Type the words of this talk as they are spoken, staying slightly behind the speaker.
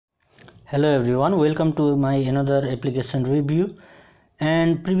Hello everyone, welcome to my another application review.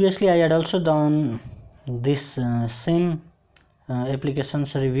 And previously I had also done this same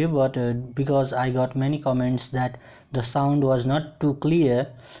applications review, but because I got many comments that the sound was not too clear,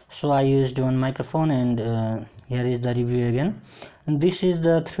 so I used one microphone, and here is the review again. And this is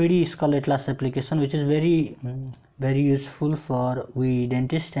the 3D skull atlas application, which is very useful for we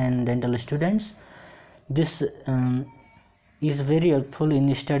dentists and dental students. This is very helpful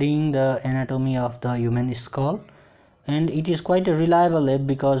in studying the anatomy of the human skull, and it is quite a reliable app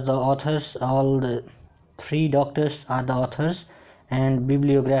because the authors, all the three doctors are the authors, and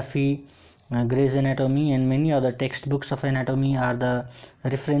bibliography, Gray's Anatomy and many other textbooks of anatomy are the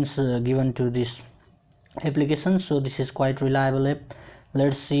reference given to this application. So this is quite reliable app.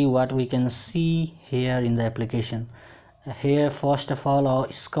 Let's see what we can see here in the application. Here first of all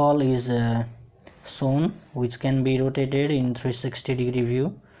our skull is shown, which can be rotated in 360-degree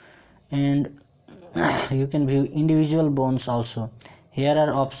view, and you can view individual bones also. Here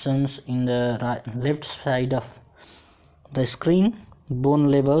are options in the left side of the screen: bone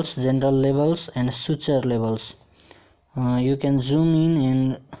levels, general levels, and suture levels. You can zoom in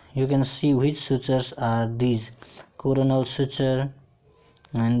and you can see which sutures are these: coronal suture,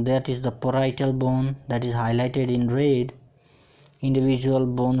 and that is the parietal bone that is highlighted in red. Individual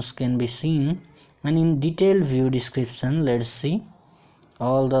bones can be seen, and in detailed view description, let's see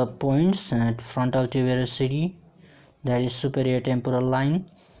all the points at frontal tuberosity, that is superior temporal line,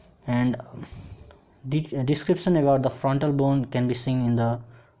 and description about the frontal bone can be seen in the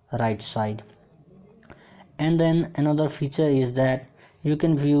right side. And then another feature is that you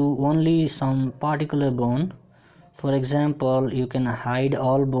can view only some particular bone. For example, you can hide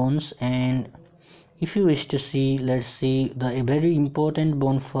all bones, and if you wish to see, let's see the very important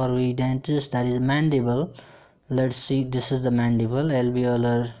bone for we dentists, that is mandible. Let's see, this is the mandible.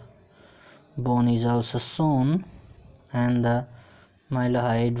 Alveolar bone is also shown, and the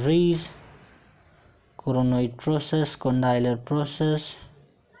mylohyoid ridge, coronoid process, condylar process,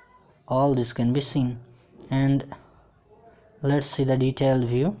 all this can be seen. And let's see the detailed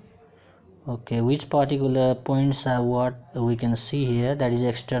view. Okay, which particular points are what we can see here, that is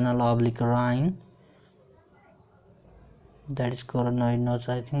external oblique rhine, that is coronoid notch,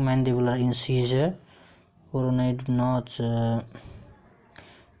 I think mandibular incisor, coronoid notch,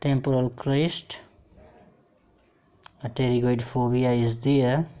 temporal crest, a pterygoid fovea is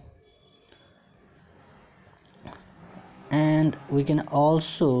there. And we can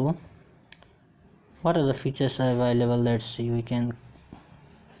also, what are the features are available, let's see. We can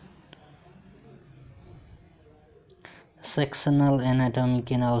sectional anatomy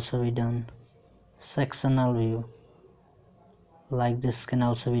can also be done, sectional view like this can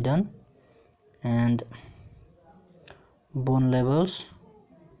also be done, and bone levels.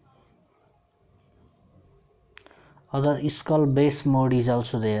 Other skull base mode is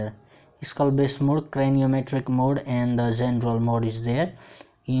also there. Skull base mode, craniometric mode, and the general mode is there.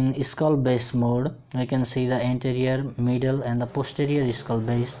 In skull base mode, we can see the anterior, middle, and the posterior skull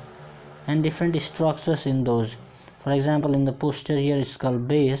base, and different structures in those. For example, in the posterior skull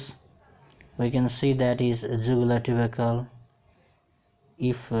base, we can see that is jugular tubercle.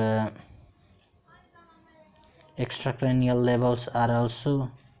 If extracranial levels are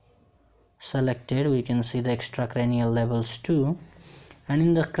also selected, we can see the extracranial levels too. And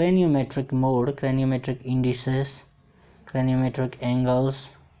in the craniometric mode, craniometric indices, craniometric angles,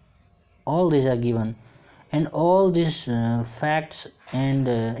 all these are given, and all these facts and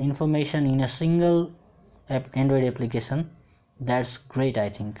information in a single Android application. That's great, I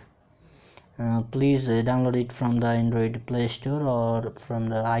think. Please download it from the Android Play Store or from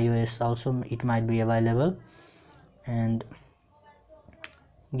the iOS also, it might be available, and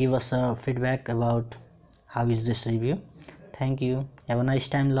give us a feedback about how is this review. Thank you. Have a nice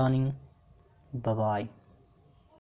time learning. Bye bye.